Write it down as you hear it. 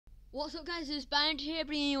What's up, guys? It's Bandit here,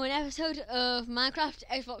 bringing you an episode of Minecraft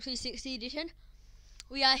Xbox 360 Edition.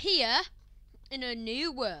 We are here in a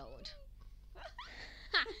new world.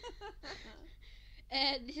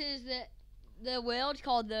 This is the world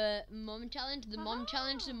called the Mum Challenge, the Mom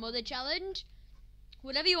Challenge, the Mother Challenge,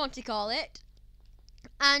 whatever you want to call it.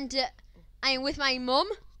 And I am with my mum.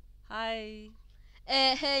 Hi.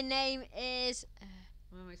 Her name is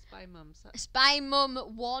One of my spy mums. Spy Mum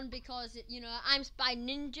 1 because, I'm Spy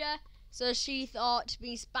Ninja. So she thought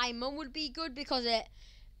being Spy Mum would be good because it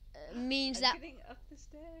means I'm that getting up the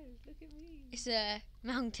stairs. Look at me. it's a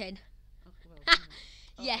mountain. Oh, well,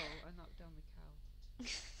 Yeah. I knocked down the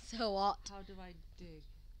cow. So what? How do I dig?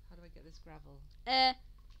 How do I get this gravel?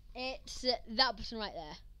 It's that button right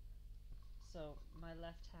there. So my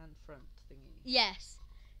left hand front thingy. Yes.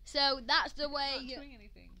 So that's the way. I'm not doing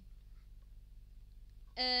anything.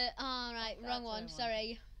 All right, Oh, wrong that's what I one. want.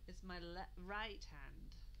 Sorry. It's my right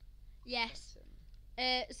hand. Yes.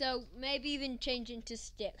 Button. So maybe even change into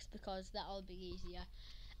sticks because that'll be easier.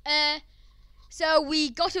 So we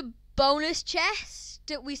got a bonus chest.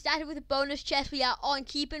 We started with a bonus chest. We are on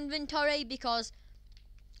keep inventory because,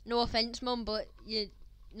 no offense, Mum, but you're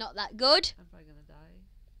not that good. I'm probably gonna die.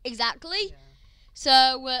 Exactly. Yeah.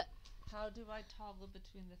 So How do I toggle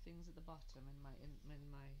between the things at the bottom in my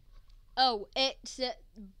it's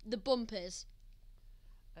the bumpers.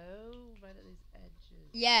 Oh, right at these edges.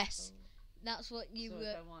 Yes, Oh. that's what you. So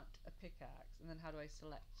if I want a pickaxe, and then how do I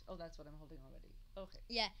select? Oh, that's what I'm holding already. Okay.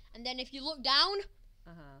 Yeah, and then if you look down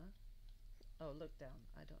Oh, look down.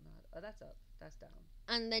 I don't know. Oh, that's up. That's down.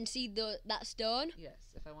 and then see that stone, Yes,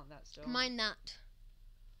 if I want that stone. mine that.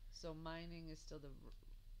 So mining is still the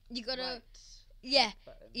You gotta. right Yeah,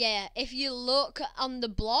 button. yeah. If you look on the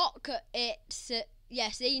block, it's see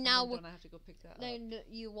And now. then don't I have to go pick that up? Then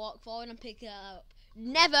you walk forward and pick it up.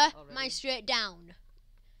 Never Already? mine straight down.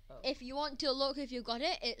 Oh. If you want to look if you've got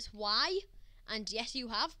it, it's Y, and yes you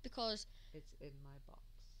have because It's in my box.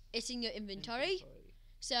 it's in your inventory.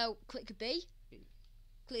 So click B. B.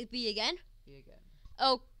 Click B again. B again.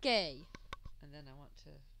 Okay. And then I want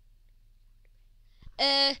to.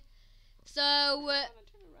 So I want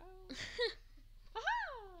to turn around. Aha!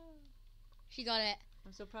 she got it.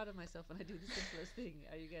 I'm so proud of myself when I do the simplest thing.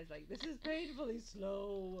 Are you guys like, this is painfully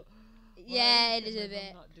slow? Yeah, Why it is can a my mum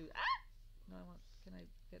bit. Not do. No, I want. Can I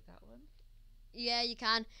get that one? Yeah, you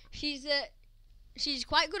can. She's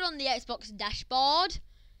quite good on the Xbox dashboard,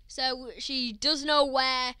 so she does know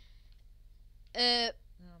where. No,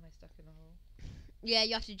 am I stuck in a hole? Yeah,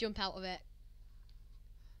 you have to jump out of it.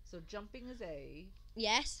 So jumping is A.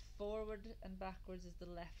 Yes. Forward and backwards is the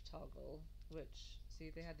left toggle. Which, see,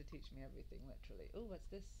 they had to teach me everything literally. Oh, what's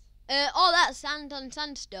this? That's sand on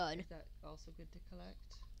sandstone. Is that also good to collect?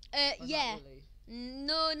 Or Yeah. Not really?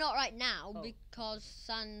 No, not right now Oh. because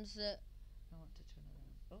sand's. I want to turn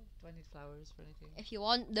around. Oh, do I need flowers for anything? If you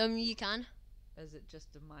want them, you can. Is it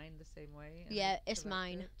just a mine the same way? and Yeah, I it's collect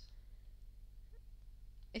mine. it?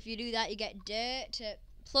 If you do that, you get dirt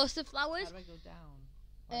plus the flowers. How do I go down?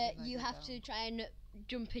 Why didn't I You go have down? to try and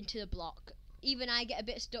jump into the block. Even I get a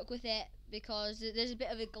bit stuck with it because there's a bit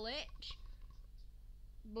of a glitch.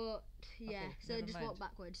 But yeah, Okay, so never just mind. walk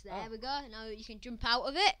backwards. There Oh. we go. Now you can jump out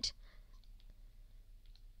of it.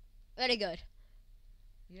 Very good.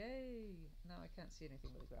 Yay! Now I can't see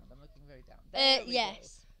anything with the ground. I'm looking very down. There we go.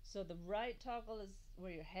 Yes. So the right toggle is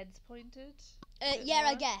where your head's pointed. Yeah,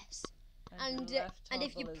 I guess. And, And, your left and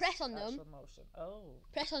if you toggle is press on them- actual motion. Oh.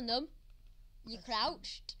 Press on them. You Press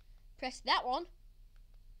crouched. Press that one.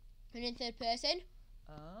 And in third person.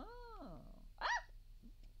 Oh.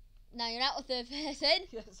 Now you're out of third person.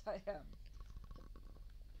 Yes, I am.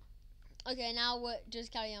 Okay, now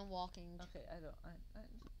just carry on walking. Okay, I don't.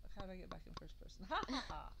 How do I get back in first person? Ha ha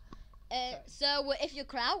ha. So if you're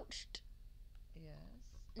crouched. Yes.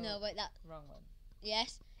 No, Oh, wait, that. wrong one.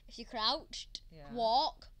 Yes. If you're crouched, Yeah.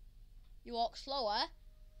 walk. You walk slower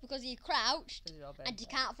because you're crouched 'Cause you're all bent and you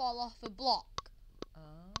up. can't fall off a block.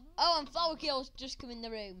 Oh. Oh, and Flower Girl's just come in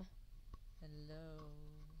the room. Hello.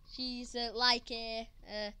 She's like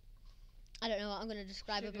I don't know what I'm going to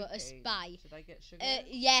describe her, but a Sugarcane. spy. Should I get sugar?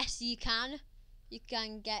 Yes, you can. You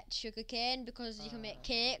can get sugar cane because you can make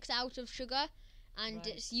cakes out of sugar, and Right,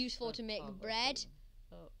 it's useful to make toggle bread. thing.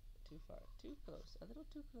 Oh, too far. Too close. A little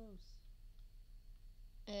too close.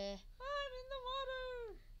 Uh, I'm in the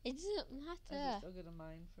water. it doesn't Is it matter. still gonna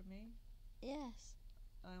mine for me? Yes,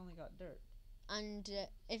 I only got dirt. and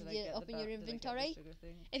if Did I you get the open your did I get the inventory, sugar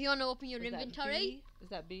thing? if you want to open your Is that inventory, B? Is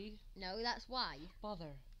that B? no, that's why.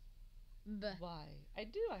 Bother. Why? I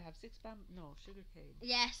do. I have 6 no sugar cane.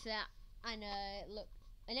 Yes, and look,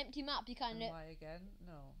 an empty map. You can And why again?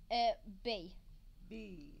 No. B.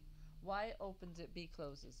 B. Y opens it, B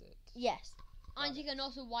closes it. Yes. Got And you it. can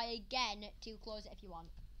also Y again to close it if you want.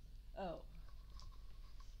 Oh.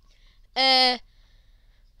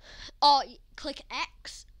 Or click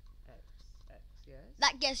X. X, yes.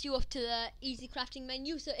 That gets you up to the easy crafting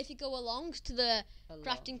menu. So if you go along to the Along.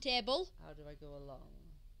 crafting table, How do I go along?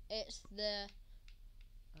 it's the.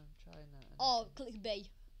 I'm trying that. and Or it- click B.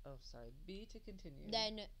 Oh, sorry. B to continue.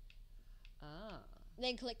 Then Ah.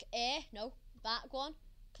 click A. No, back one.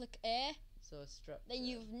 Click A. So a structure. Then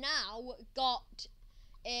you've now got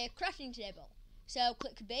a crafting table. So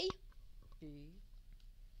click B. B.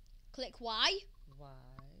 Click Y. Y.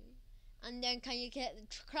 And then can you get the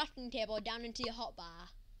crafting table down into your hotbar?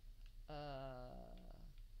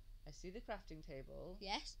 I see the crafting table.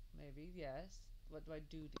 Yes. Maybe, yes. What do I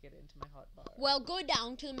do to get it into my hotbar? Well, go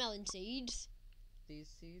down to the melon seeds. These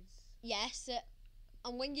seeds? Yes.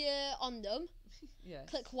 And when you're on them, Yes.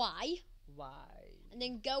 click Y. Y. And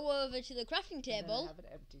then go over to the crafting And then I table. have an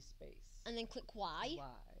empty space. And then click Y. Y.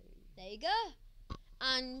 There you go.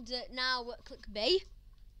 And now click B.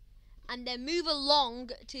 And then move along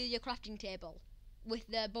to your crafting table with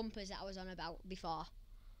the bumpers that I was on about before.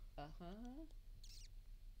 Uh-huh.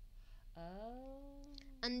 Oh.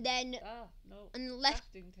 And then No.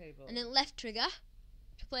 left Crafting table. and then left trigger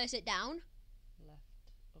to place it down. Left.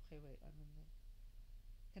 Okay, wait. I'm in the.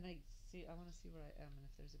 Can I see? I want to see where I am and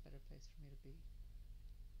if there's a better place for me to be.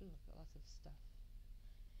 Ooh, I've got lots of stuff.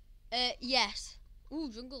 Yes. Ooh,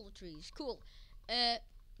 jungle trees. Cool.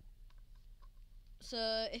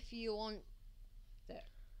 So if you want. There.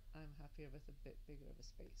 I'm happier with a bit bigger of a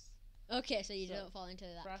space. Okay, so you So, don't fall into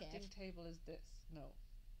that Crafting cave. table is this. No.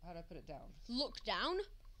 How do I put it down? Look down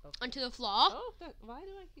Okay. onto the floor. Oh, why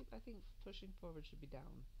do I keep? I think pushing forward should be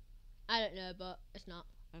down. I don't know, but it's not.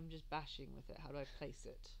 I'm just bashing with it. How do I place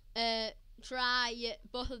it? Try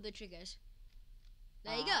both of the triggers.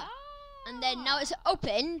 There you go. Ah! And then now it's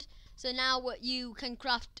opened, so now you can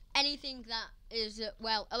craft anything that is,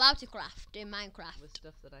 allowed to craft in Minecraft. With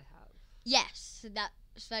stuff that I have. Yes,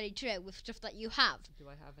 that's very true, with stuff that you have. Do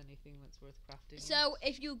I have anything that's worth crafting? So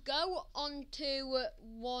if you go onto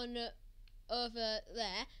one over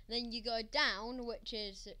there, then you go down, which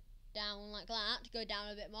is down like that, go down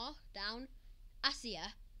a bit more, down,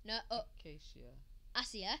 Asia, no, up, Acacia.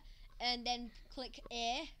 Asia, and then click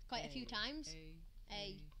A quite a few times.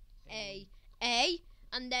 A,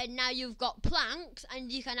 and then now you've got planks, and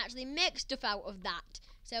you can actually make stuff out of that.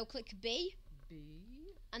 So click B, B.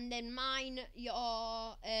 and then mine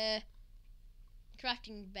your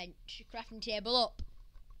crafting table up.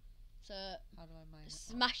 So How do I mine it?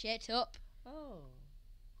 smash it up. Oh.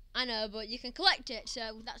 I know, but you can collect it,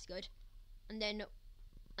 so that's good. And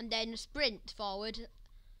then sprint forward.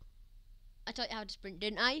 I taught you how to sprint,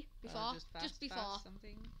 didn't I? Before, just before. fast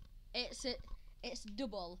something. It's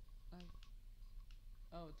double.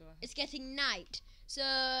 Oh, do I? It's getting night, so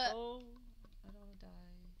Oh, I don't want to die.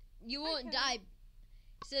 you won't Okay. die.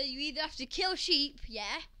 So you either have to kill sheep,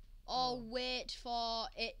 yeah, or Oh. wait for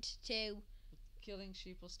it to. Killing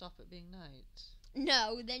sheep will stop it being night.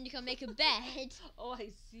 No, then you can make a bed. Oh, I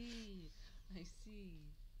see. I see.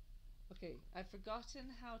 Okay, I've forgotten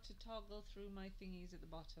how to toggle through my thingies at the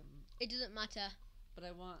bottom, It doesn't matter. but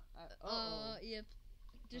I want. You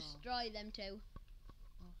destroy them too.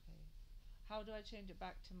 Okay. How do I change it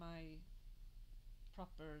back to my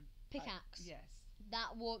proper Pickaxe. yes.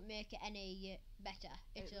 That won't make it any better.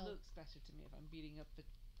 It It'll. looks better to me if I'm beating up the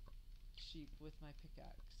sheep with my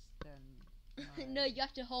pickaxe than. My... No, you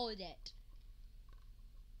have to hold it.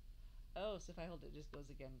 Oh, so if I hold it, it just goes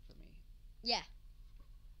again for me. Yeah.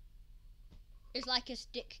 It's like a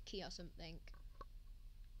stick key or something.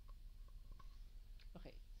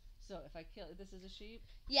 Okay. So if I kill, this is a sheep.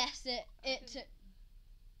 Yes, I didn't-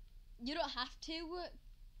 you don't have to, but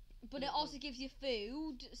But it it also will. gives you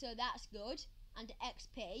food, so that's good, and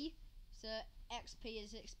XP. So XP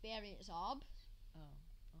is experience orb Oh,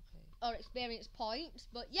 okay. or experience points.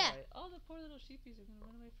 But yeah, Sorry. Oh, the poor little sheepies are gonna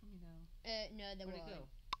run away from me now. no, they Where'd it won't. go?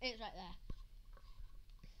 It's right there.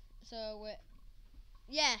 So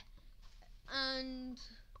yeah, and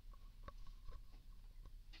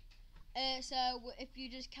so if you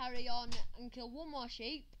just carry on and kill one more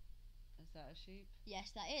sheep. Is that a sheep?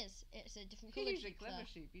 Yes, that is. It's a different colour He's a sheep. clever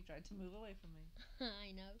sheep. He tried to move away from me.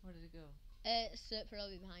 I know. Where did it go? It's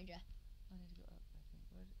probably behind you. I need to go up.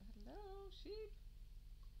 I think. Hello, sheep.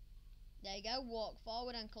 There you go. Walk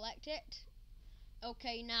forward and collect it.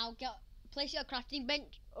 Okay, now place your crafting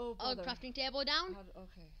bench Oh, or bother. crafting table down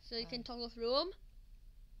Okay. so you can toggle through them.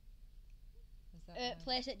 Is that my-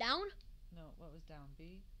 Place it down. No, what was down?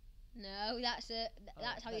 B. No, that's it. Oh,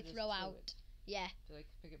 That's how you that just throw threw out. it. Yeah. Do I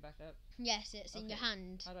pick it back up? Yes, it's in your Okay.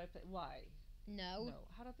 hand. How do I play? Why? No. No.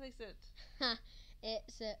 How do I place it?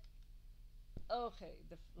 It's Okay.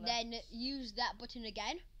 then use that button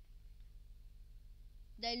again.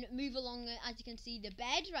 Then move along as you can see the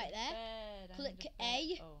bed right there. Bed. Click I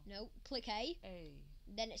need A. Oh. No, click A. A.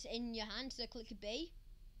 Then it's in your hand, so click B.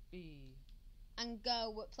 B. And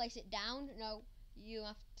go place it down. No, you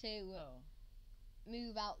have to Oh.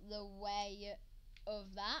 move out the way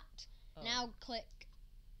of that. Oh. Now click.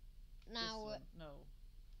 This Now. one. No.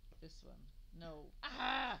 This one. No.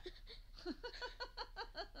 Ah!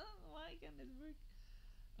 Why can't it work?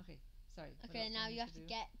 Okay. Sorry. What Okay, else do now I you need have to do?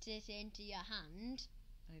 get it into your hand.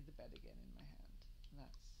 I need the bed again in my hand. And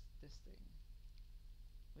that's this thing.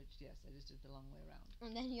 Which, yes, I just did the long way around.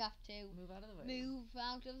 And then you have to Move out of the way. move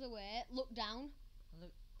out of the way. Look down.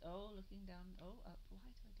 Looking down. Oh, up. Why do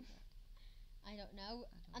I do that? I don't know.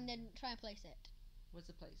 I don't And know. then try and place it. What's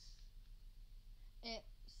the place?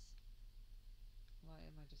 It's Why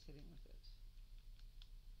am I just hitting with it?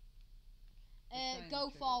 We're trying go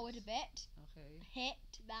the forward a triggers. bit. Okay.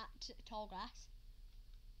 Hit that tall grass.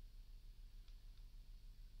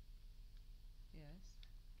 Yes.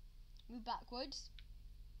 Move backwards.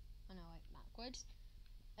 Oh no, wait, backwards.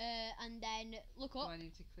 And then look Do up. I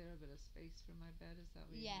need to clear a bit of space for my bed? Is that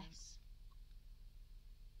what you meant? Yes.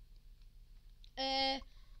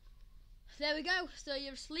 There we go. So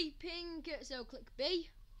you're sleeping. So click B.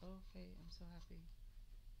 Okay, I'm so happy.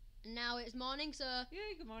 Now it's morning. So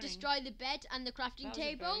Yay, good morning. destroy the bed and the crafting That was a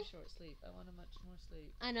table. very short sleep. I want a much more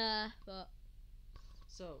sleep. And but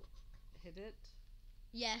So, hit it.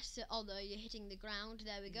 yes, although you're hitting the ground.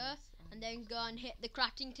 There we go. Yes, And then go and hit the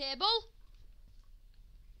crafting table.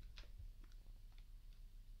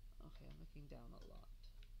 Okay, I'm looking down a lot.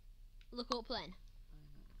 Look up then. I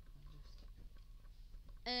know. I'm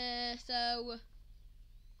just. So.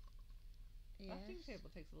 Crafting Yes. table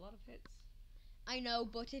takes a lot of hits. I know,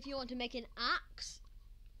 but if you want to make an axe,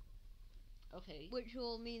 Okay. which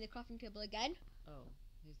will mean the crafting table again. Oh,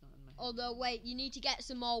 he's not in my hand. Although, wait, you need to get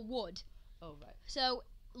some more wood. Oh, right. So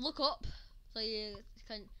look up, so you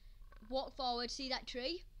can walk forward. See that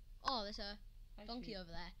tree? Oh, there's a Hi, donkey tree.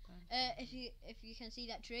 over there. Fancy. If you can see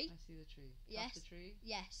that tree, I see the tree. Yes. Top the tree.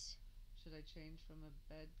 yes. Should I change from a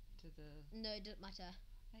bed to the? No, it doesn't matter.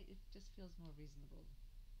 It just feels more reasonable.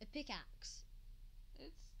 A pickaxe.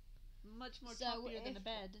 It's much more So toppier than a if-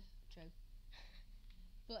 bed. True.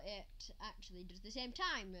 But it actually does the same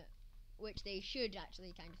time, which they should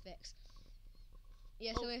actually kind of fix.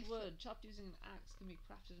 Yeah. So if wood chopped using an axe can be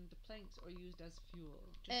crafted into planks or used as fuel.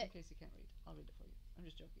 Just in case you can't read, I'll read it for you. I'm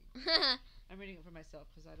just joking. I'm reading it for myself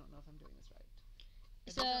because I don't know if I'm doing this right.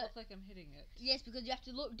 It So- doesn't look like I'm hitting it. yes, because you have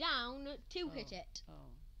to look down to hit it. Oh.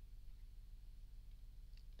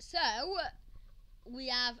 So, we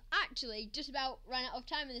have actually just about run out of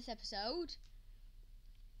time in this episode.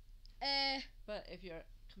 But if you're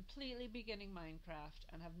completely beginning Minecraft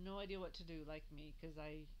and have no idea what to do, like me, because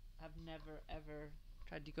I have never ever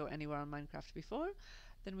tried to go anywhere on Minecraft before,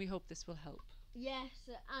 then we hope this will help. Yes,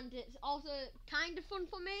 and it's also kind of fun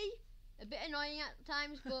for me. A bit annoying at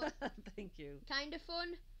times, but Thank you. kind of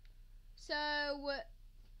fun. So,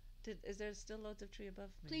 Is there still loads of tree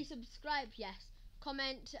above me? please subscribe, yes.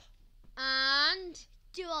 Comment, and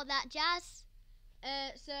Do all that jazz.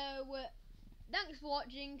 thanks for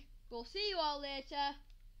watching. We'll see you all later.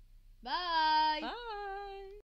 Bye. Bye.